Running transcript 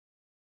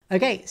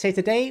Okay, so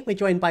today we're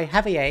joined by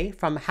Javier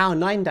from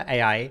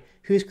Hal9.ai,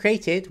 who's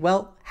created,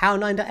 well,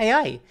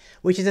 Hal9.ai,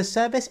 which is a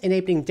service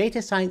enabling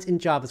data science in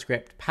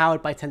JavaScript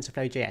powered by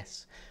TensorFlow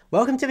JS.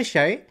 Welcome to the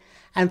show.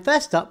 And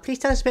first up, please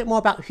tell us a bit more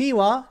about who you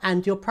are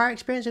and your prior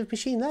experience with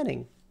machine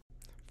learning.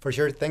 For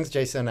sure. Thanks,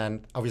 Jason.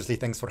 And obviously,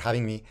 thanks for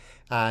having me.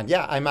 And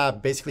yeah, I'm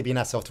basically been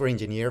a software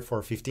engineer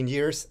for 15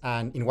 years.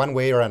 And in one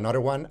way or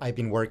another one, I've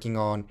been working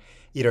on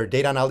either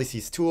data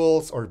analysis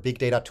tools or big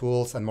data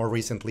tools, and more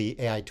recently,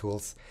 AI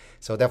tools.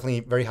 So definitely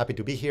very happy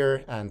to be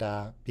here and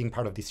being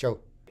part of this show.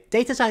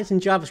 Data science in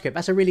JavaScript,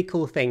 that's a really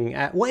cool thing.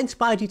 What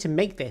inspired you to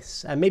make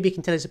this? Maybe you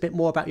can tell us a bit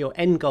more about your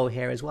end goal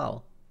here as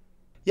well.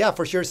 Yeah,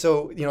 for sure.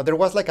 So, there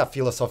was like a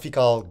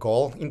philosophical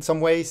goal in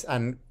some ways.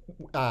 And,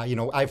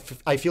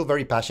 I feel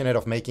very passionate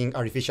of making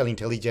artificial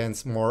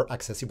intelligence more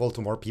accessible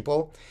to more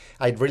people.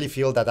 I really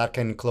feel that that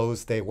can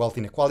close the wealth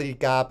inequality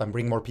gap and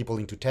bring more people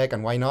into tech,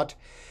 and why not?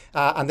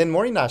 And then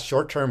more in a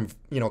short-term,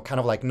 kind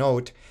of like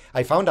note,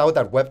 I found out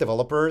that web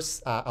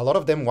developers, a lot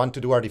of them want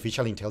to do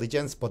artificial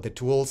intelligence, but the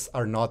tools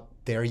are not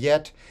there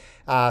yet.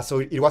 So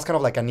it was kind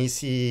of like an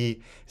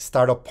easy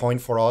startup point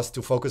for us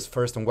to focus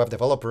first on web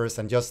developers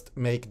and just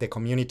make the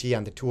community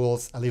and the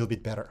tools a little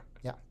bit better.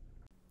 Yeah.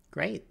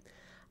 Great.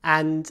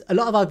 And a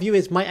lot of our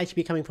viewers might actually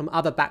be coming from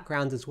other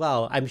backgrounds as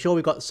well. I'm sure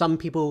we've got some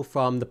people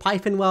from the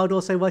Python world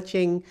also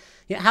watching.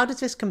 How does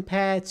this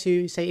compare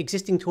to, say,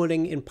 existing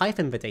tooling in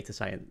Python for data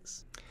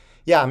science?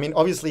 Yeah, I mean,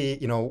 obviously,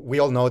 we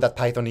all know that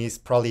Python is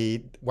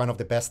probably one of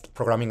the best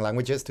programming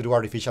languages to do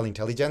artificial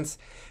intelligence.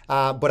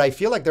 But I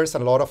feel like there's a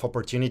lot of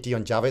opportunity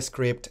on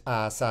JavaScript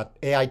as an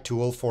AI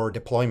tool for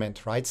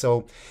deployment, right?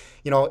 So,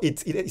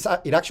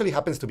 it actually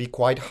happens to be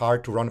quite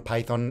hard to run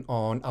Python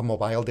on a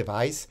mobile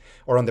device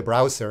or on the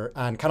browser.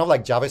 And kind of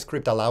like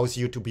JavaScript allows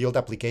you to build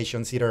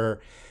applications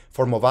either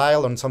for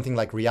mobile on something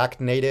like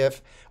React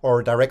Native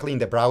or directly in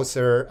the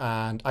browser,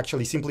 and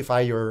actually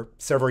simplify your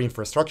server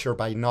infrastructure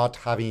by not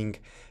having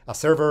a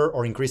server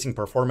or increasing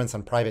performance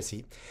and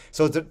privacy.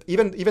 So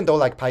even though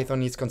like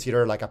Python is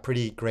considered like a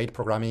pretty great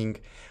programming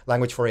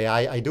language for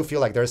AI, I do feel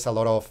like there's a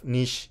lot of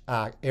niche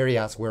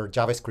areas where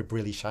JavaScript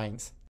really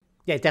shines.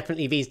 Yeah,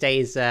 definitely these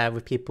days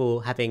with people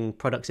having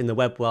products in the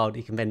web world,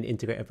 you can then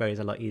integrate with those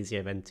a lot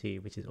easier than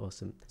too, which is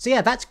awesome. So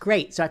yeah, that's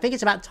great. So I think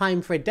it's about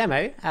time for a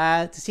demo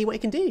to see what you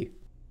can do.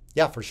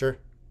 Yeah, for sure.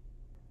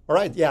 All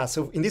right, yeah,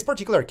 so in this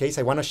particular case,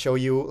 I want to show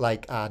you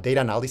like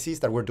data analysis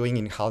that we're doing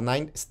in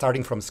Hal9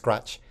 starting from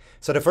scratch.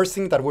 So the first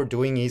thing that we're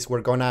doing is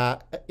we're gonna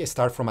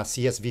start from a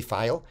CSV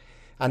file.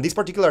 And this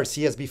particular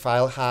CSV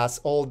file has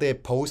all the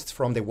posts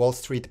from the Wall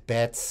Street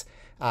Bets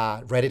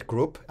Reddit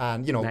group.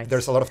 And Nice.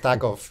 There's a lot of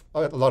talk of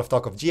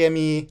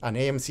GME and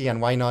AMC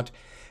and why not.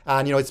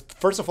 And it's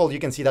first of all, you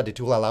can see that the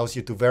tool allows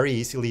you to very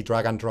easily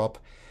drag and drop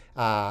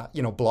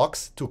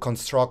blocks to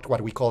construct what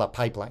we call a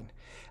pipeline.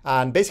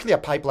 And basically a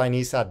pipeline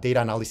is a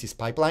data analysis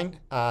pipeline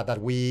that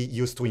we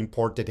use to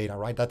import the data,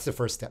 right? That's the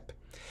first step.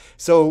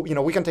 So,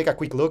 we can take a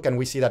quick look and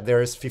we see that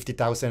there's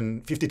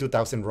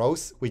 52,000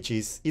 rows,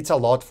 it's a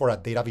lot for a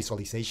data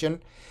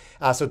visualization.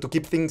 So to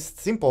keep things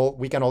simple,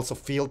 we can also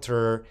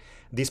filter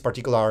this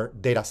particular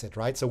data set,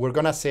 right? So we're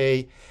gonna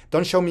say,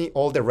 don't show me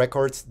all the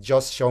records,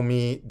 just show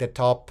me the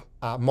top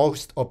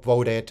most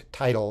upvoted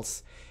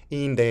titles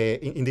in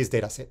this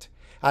data set.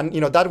 And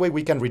that way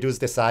we can reduce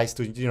the size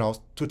to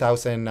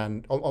 2,000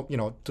 and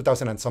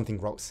 2,000 and something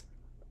rows.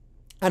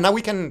 And now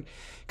we can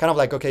kind of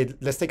like, okay,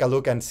 let's take a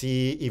look and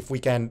see if we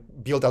can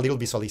build a little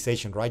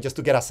visualization, right? Just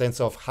to get a sense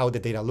of how the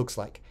data looks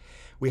like.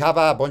 We have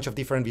a bunch of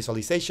different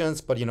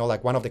visualizations, but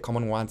like one of the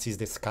common ones is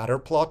the scatter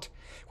plot,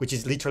 which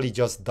is literally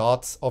just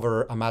dots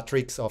over a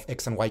matrix of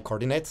X and Y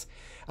coordinates.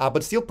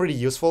 But still pretty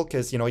useful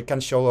because it can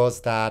show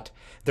us that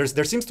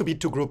there seems to be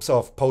two groups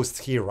of posts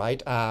here,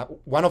 right?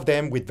 One of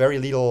them with very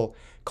little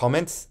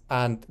comments,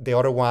 and the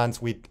other ones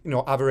with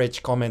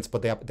average comments,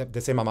 but they have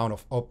the same amount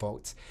of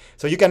upvotes.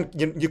 So you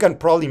can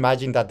probably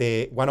imagine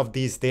that one of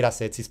these data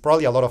sets is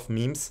probably a lot of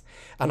memes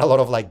and a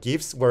lot of like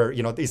GIFs where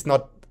there's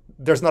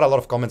not a lot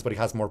of comments, but it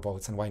has more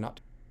votes, and why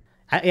not?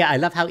 Yeah, I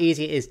love how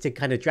easy it is to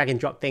kind of drag and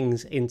drop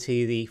things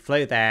into the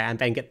flow there and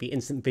then get the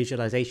instant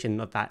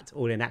visualization of that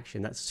all in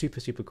action. That's super,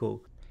 super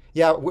cool.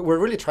 Yeah, we're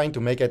really trying to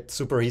make it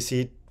super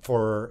easy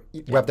for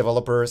web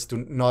developers to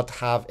not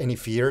have any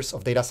fears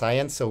of data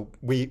science. So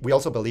we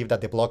also believe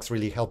that the blocks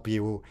really help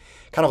you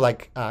kind of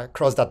like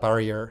cross that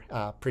barrier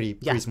pretty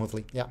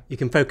smoothly. Yeah. You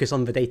can focus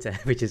on the data,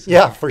 which is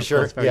for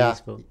sure. Very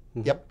useful.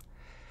 Yep.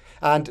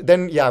 And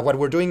then, what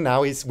we're doing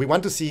now is we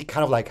want to see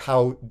kind of like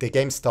how the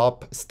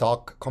GameStop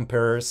stock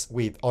compares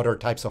with other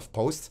types of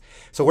posts.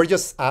 So we're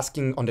just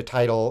asking on the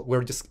title,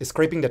 we're just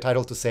scraping the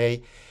title to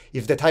say,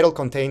 if the title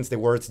contains the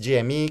words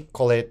GME,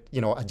 call it, a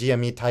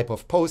GME type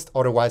of post,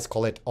 otherwise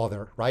call it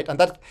other, right? And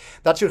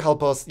that should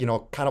help us,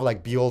 kind of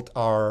like build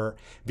our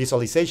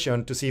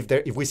visualization to see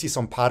if we see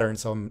some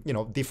patterns on,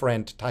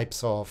 different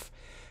types of,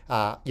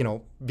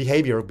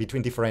 behavior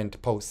between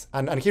different posts.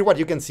 And here what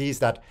you can see is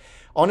that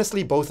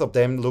honestly, both of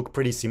them look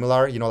pretty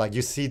similar. Like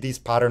you see this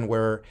pattern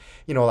where,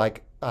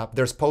 like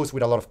there's posts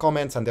with a lot of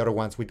comments and the other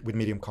ones with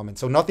medium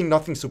comments. So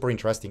nothing super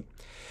interesting.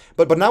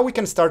 But now we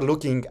can start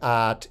looking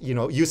at,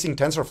 using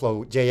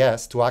TensorFlow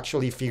JS to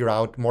actually figure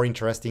out more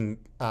interesting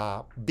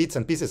bits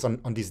and pieces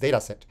on this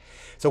data set.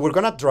 So we're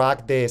going to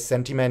drag the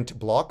sentiment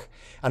block.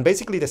 And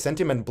basically, the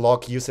sentiment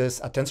block uses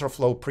a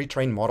TensorFlow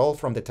pre-trained model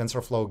from the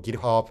TensorFlow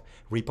GitHub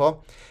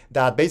repo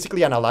that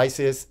basically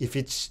analyzes if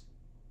each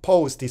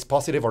post is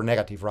positive or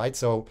negative, right?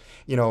 So,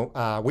 we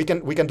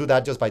can do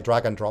that just by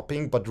drag and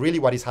dropping. But really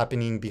what is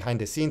happening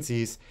behind the scenes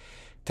is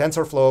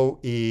TensorFlow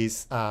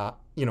is,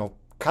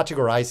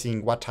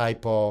 categorizing what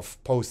type of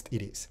post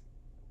it is.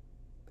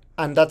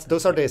 And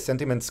those are the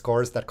sentiment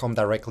scores that come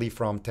directly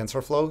from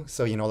TensorFlow.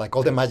 So, like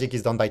all the magic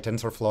is done by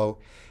TensorFlow.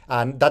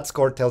 And that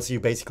score tells you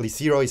basically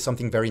 0 is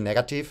something very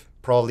negative,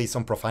 probably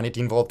some profanity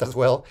involved as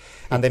well.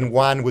 And then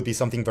 1 would be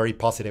something very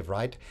positive,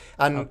 right?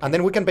 And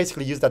then we can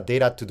basically use that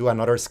data to do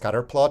another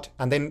scatter plot.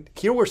 And then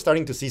here we're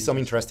starting to see some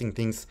interesting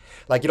things.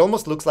 Like it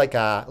almost looks like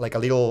a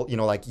little,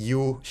 like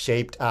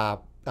U-shaped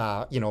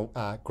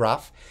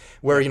graph,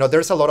 where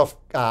there's a lot of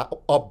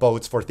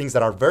upvotes for things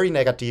that are very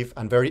negative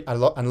and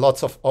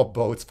lots of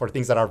upvotes for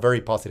things that are very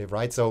positive,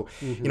 right? So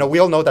we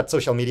all know that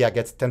social media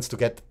tends to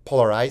get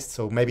polarized.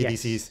 So maybe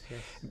this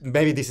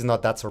is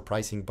not that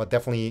surprising, but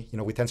definitely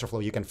with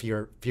TensorFlow you can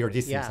figure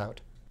these things out.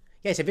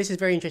 Yeah, so this is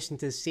very interesting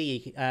to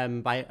see.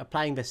 By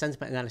applying the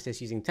sentiment analysis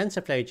using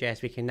TensorFlow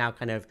JS, we can now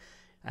kind of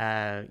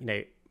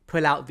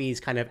pull out these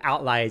kind of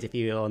outliers, if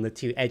you will, on the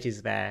two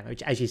edges there,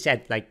 which, as you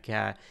said,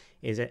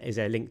 is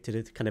a link to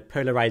the kind of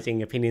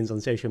polarizing opinions on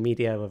social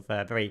media of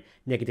very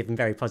negative and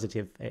very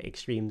positive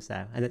extremes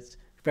there. And it's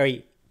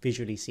very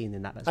visually seen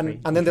in that.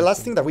 And then the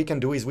last thing that we can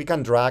do is we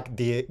can drag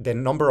the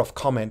number of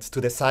comments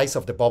to the size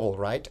of the bubble,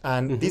 right?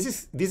 And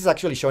this is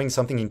actually showing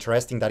something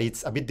interesting, that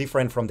it's a bit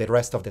different from the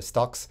rest of the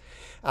stocks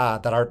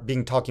that are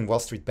being talked in Wall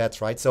Street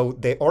Bets, right? So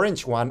the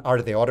orange one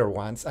are the other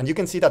ones. And you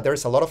can see that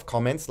there's a lot of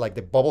comments, like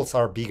the bubbles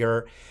are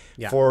bigger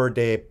for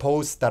the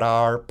posts that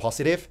are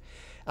positive.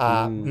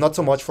 Not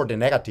so much for the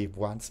negative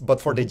ones, but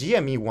for the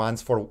GME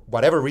ones, for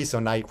whatever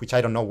reason, which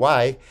I don't know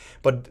why,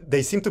 but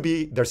there seem to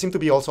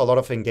be also a lot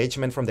of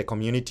engagement from the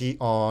community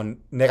on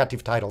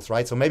negative titles,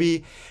 right? So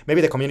maybe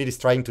the community is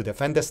trying to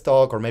defend the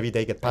stock, or maybe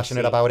they get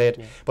passionate about it.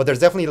 Yeah. But there's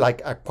definitely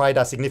quite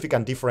a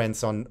significant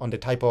difference on the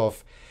type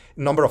of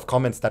number of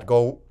comments that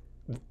go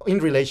in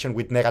relation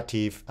with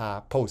negative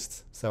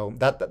posts. So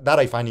that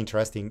I find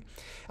interesting.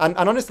 And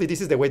honestly,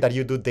 this is the way that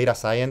you do data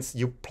science.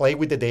 You play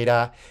with the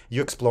data,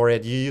 you explore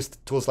it, you use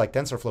tools like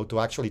TensorFlow to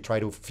actually try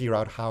to figure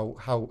out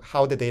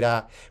what the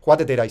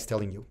data is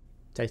telling you.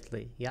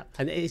 Totally, yeah.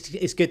 And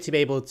it's good to be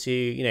able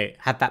to,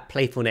 have that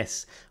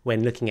playfulness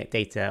when looking at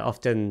data.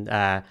 Often,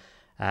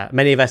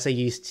 many of us are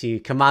used to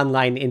command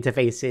line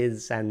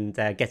interfaces and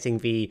getting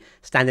the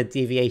standard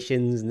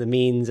deviations and the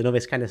means and all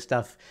this kind of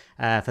stuff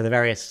for the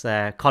various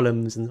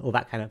columns and all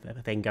that kind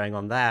of thing going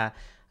on there.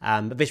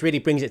 But this really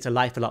brings it to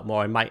life a lot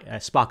more and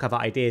might spark other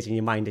ideas in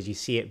your mind as you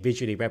see it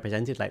visually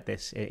represented like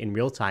this in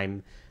real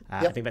time.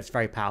 I think that's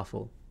very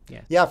powerful.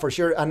 Yeah, for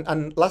sure.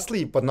 And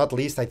lastly, but not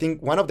least, I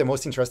think one of the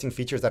most interesting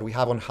features that we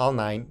have on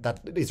Hal9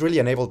 that is really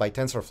enabled by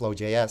TensorFlow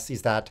JS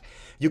is that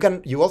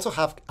you also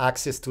have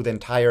access to the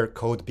entire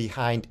code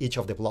behind each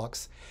of the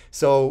blocks.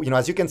 So,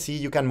 as you can see,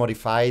 you can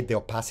modify the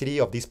opacity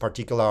of this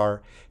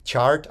particular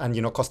chart and,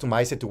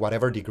 customize it to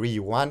whatever degree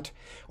you want.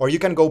 Or you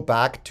can go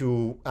back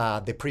to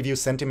the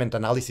previous sentiment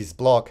analysis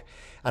block.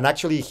 And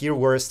actually here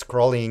we're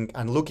scrolling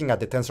and looking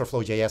at the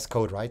TensorFlow JS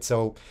code, right?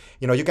 So,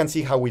 you can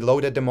see how we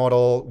loaded the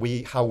model,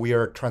 how we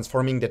are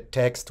transforming the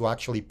text to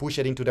actually push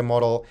it into the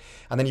model.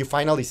 And then you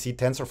finally see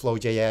TensorFlow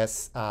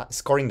JS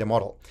scoring the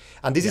model.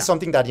 And this is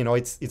something that,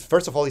 it's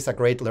first of all, it's a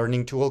great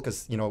learning tool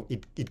because,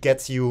 it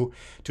gets you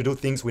to do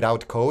things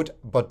without code.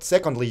 But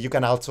secondly, you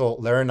can also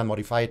learn and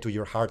modify it to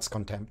your heart's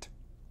content.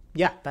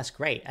 Yeah, that's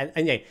great.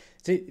 And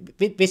so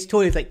this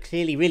tool is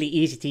clearly really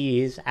easy to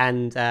use.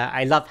 And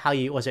I love how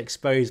you also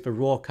expose the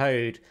raw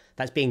code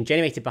that's being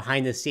generated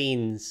behind the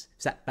scenes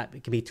so that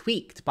it can be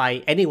tweaked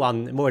by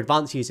anyone, more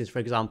advanced users, for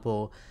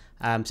example.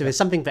 So there's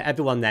something for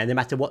everyone there, no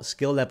matter what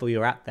skill level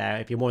you're at there.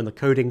 If you're more on the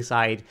coding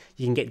side,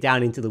 you can get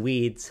down into the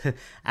weeds.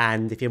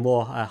 And if you're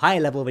more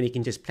higher level, then you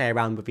can just play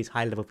around with these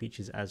high level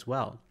features as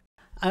well.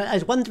 I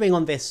was wondering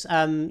on this,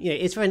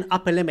 is there an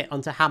upper limit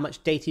onto how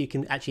much data you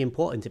can actually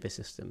import into the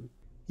system?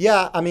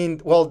 Yeah, I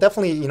mean, well,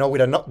 definitely,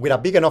 with a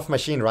big enough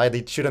machine, right,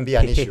 it shouldn't be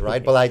an issue,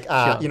 right? But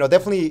sure.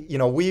 Definitely,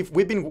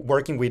 we've been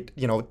working with,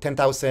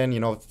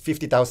 10,000,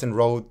 50,000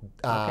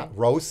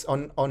 rows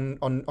on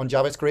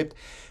JavaScript.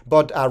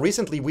 But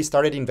recently we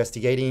started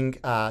investigating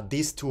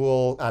this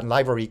tool and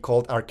library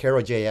called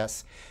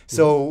Arquero.js.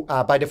 So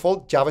by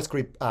default,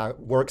 JavaScript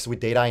works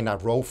with data in a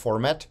row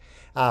format.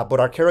 But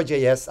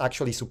Arquero.js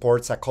actually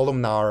supports a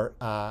columnar,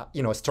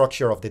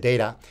 structure of the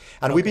data.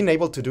 And we've been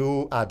able to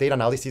do data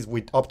analysis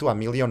with up to 1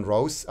 million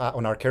rows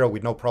on Arquero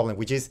with no problem,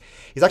 which is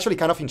actually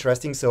kind of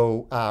interesting.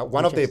 So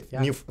one of the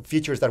new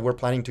features that we're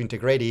planning to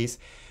integrate is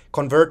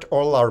convert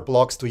all our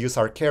blocks to use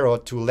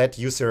Arquero to let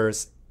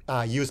users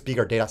use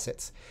bigger data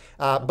sets.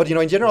 But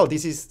in general,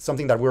 this is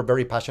something that we're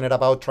very passionate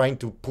about, trying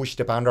to push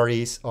the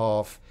boundaries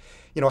of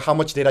how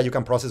much data you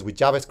can process with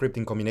JavaScript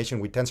in combination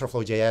with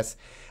TensorFlow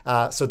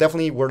JS. So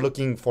definitely we're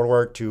looking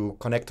forward to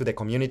connect to the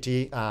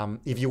community.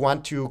 If you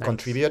want to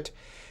contribute,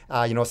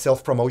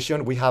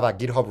 self-promotion, we have a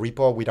GitHub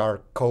repo with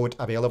our code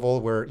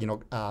available where,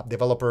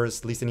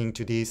 developers listening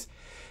to this,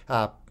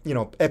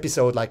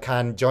 episode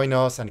can join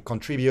us and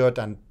contribute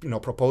and,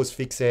 propose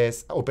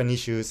fixes, open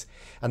issues,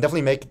 and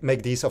definitely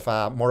make this of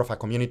more of a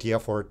community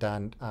effort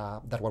than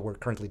what we're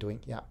currently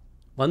doing. Yeah.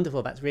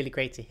 Wonderful. That's really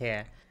great to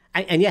hear.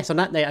 And yes, on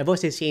that note, I've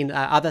also seen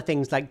other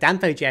things like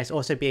Danfo.js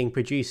also being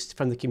produced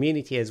from the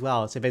community as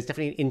well. So there's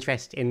definitely an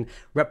interest in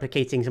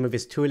replicating some of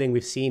this tooling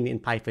we've seen in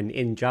Python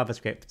in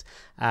JavaScript.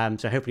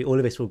 So hopefully all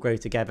of this will grow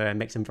together and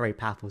make some very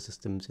powerful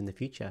systems in the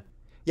future.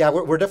 Yeah,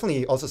 we're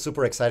definitely also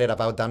super excited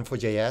about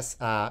Danfo.js.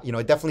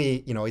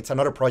 It's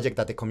another project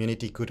that the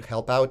community could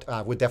help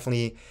out. We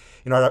definitely,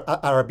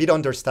 are a bit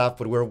understaffed,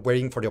 but we're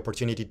waiting for the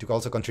opportunity to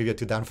also contribute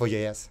to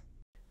Danfo.js.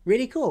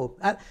 Really cool.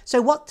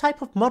 So what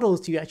type of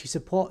models do you actually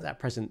support that are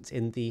present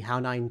in the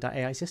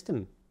Hal9.ai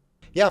system?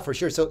 Yeah, for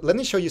sure. So let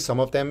me show you some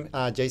of them,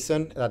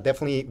 Jason.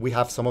 Definitely, we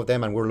have some of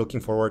them, and we're looking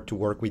forward to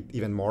work with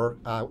even more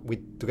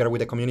together with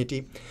the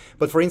community.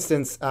 But for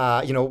instance,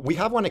 we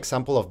have one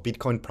example of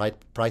Bitcoin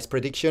price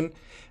prediction.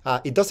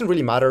 It doesn't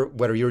really matter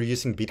whether you're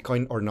using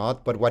Bitcoin or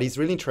not, but what is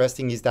really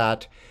interesting is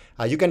that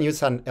you can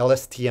use an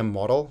LSTM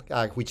model,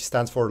 which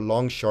stands for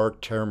long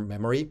short-term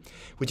memory,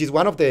 which is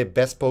one of the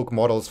bespoke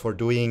models for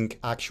doing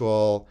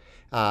actual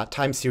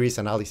time series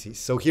analysis.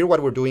 So here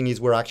what we're doing is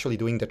we're actually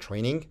doing the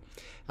training.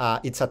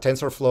 It's a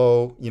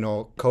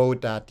TensorFlow,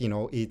 code that,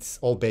 it's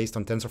all based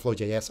on TensorFlow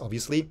JS,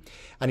 obviously,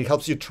 and it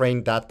helps you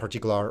train that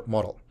particular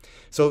model.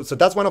 So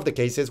that's one of the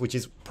cases, which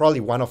is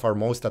probably one of our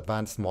most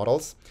advanced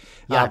models.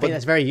 Yeah, I think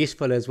that's very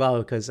useful as well,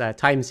 because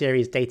time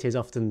series data is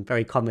often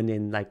very common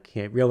in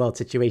real world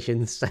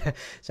situations.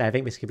 So I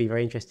think this could be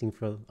very interesting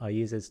for our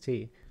users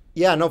too.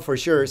 Yeah, no, for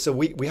sure. So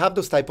we have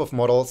those type of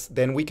models.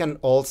 Then we can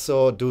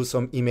also do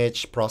some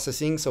image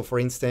processing. So for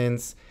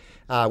instance,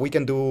 we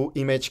can do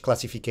image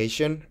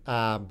classification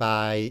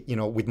by,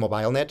 with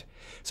MobileNet.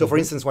 So for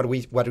instance,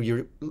 what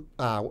you're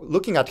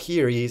looking at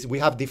here is we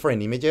have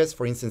different images.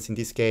 For instance, in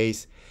this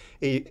case,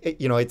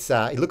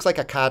 it looks like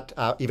a cat,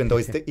 even though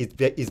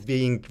it's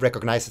being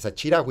recognized as a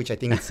cheetah, which I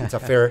think it's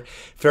a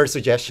fair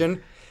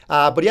suggestion.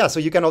 But yeah, so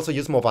you can also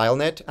use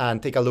MobileNet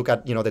and take a look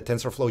at, the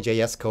TensorFlow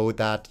JS code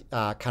that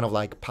kind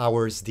of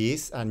powers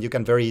this. And you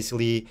can very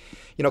easily,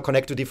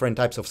 connect to different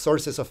types of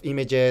sources of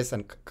images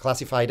and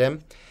classify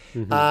them.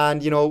 Mm-hmm.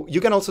 And,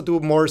 you can also do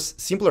more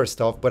simpler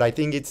stuff, but I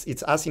think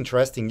it's as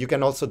interesting. You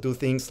can also do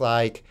things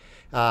like,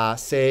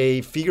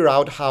 say, figure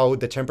out how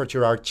the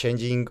temperature are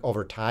changing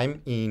over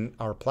time in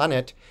our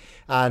planet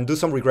and do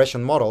some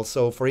regression models.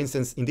 So for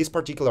instance, in this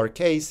particular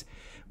case,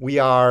 we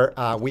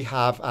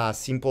have a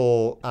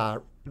simple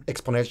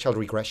exponential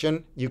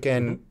regression. You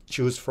can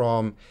choose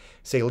from,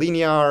 say,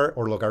 linear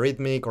or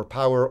logarithmic or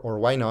power or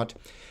why not.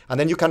 And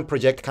then you can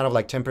project kind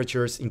of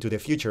temperatures into the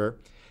future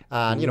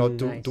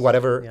and, to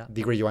whatever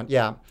degree you want.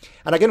 Yeah.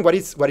 And again, what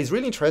is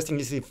really interesting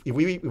is if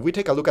we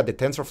take a look at the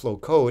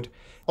TensorFlow code,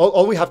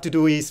 all we have to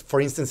do is, for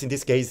instance, in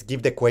this case,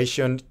 give the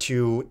equation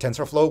to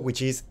TensorFlow,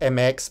 which is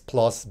mx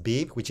plus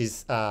b, which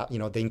is,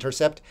 the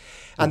intercept.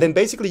 And then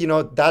basically,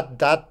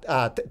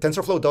 that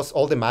TensorFlow does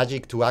all the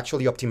magic to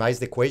actually optimize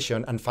the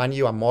equation and find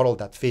you a model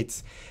that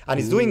fits. And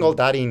it's doing all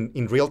that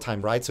in real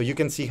time, right? So you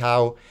can see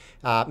how,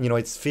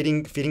 it's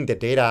feeding the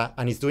data,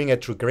 and it's doing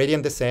it through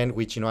gradient descent,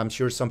 which, I'm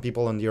sure some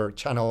people on your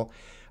channel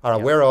are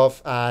aware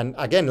of. And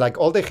again,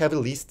 all the heavy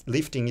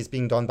lifting is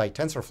being done by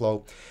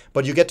TensorFlow,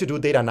 but you get to do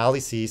data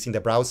analysis in the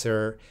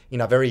browser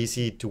in a very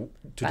easy to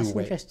do way. That's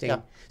interesting. Yeah.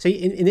 So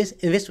in this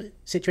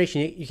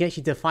situation, you can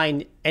actually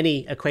define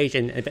any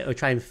equation or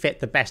try and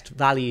fit the best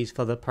values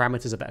for the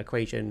parameters of that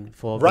equation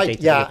for the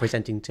data you're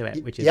presenting to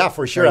it, which is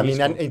for sure. I mean,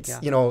 useful. And it's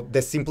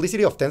the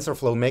simplicity of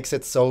TensorFlow makes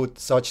it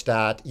such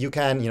that you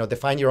can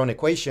define your own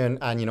equation,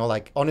 and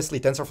honestly,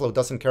 TensorFlow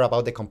doesn't care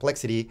about the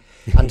complexity,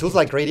 and tools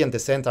like gradient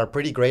descent are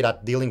pretty great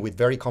at dealing with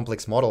very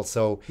complex models.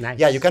 So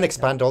you can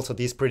expand also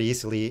this pretty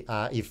easily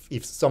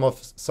if some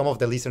of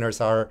the listeners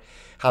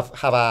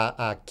have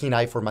a keen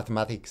eye for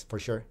mathematics, for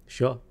sure.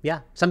 Sure.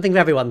 Yeah. Something for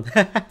everyone.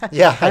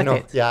 Yeah, I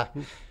know. Yeah.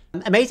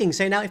 Amazing.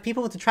 So now if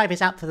people want to try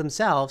this out for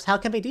themselves, how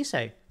can they do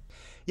so?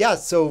 Yeah.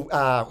 So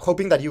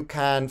hoping that you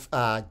can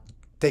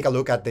take a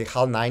look at the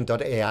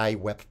Hal9.ai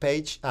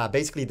webpage.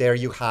 Basically, there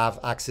you have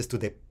access to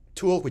the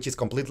tool, which is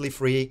completely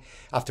free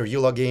after you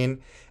log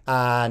in.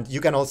 And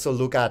you can also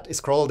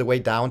scroll all the way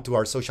down to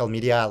our social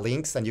media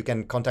links, and you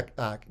can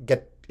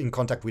get in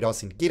contact with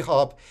us in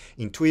GitHub,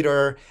 in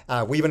Twitter.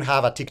 We even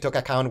have a TikTok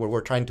account where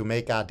we're trying to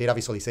make data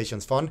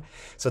visualizations fun.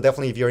 So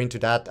definitely, if you're into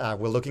that,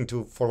 we're looking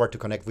forward to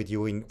connect with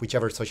you in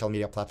whichever social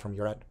media platform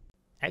you're at.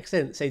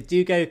 Excellent. So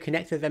do go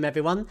connect with them,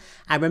 everyone.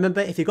 And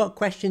remember, if you've got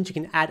questions, you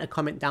can add a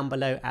comment down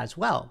below as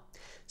well.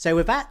 So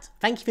with that,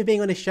 thank you for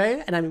being on the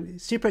show, and I'm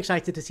super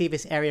excited to see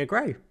this area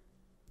grow.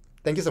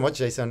 Thank you so much,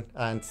 Jason,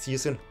 and see you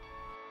soon.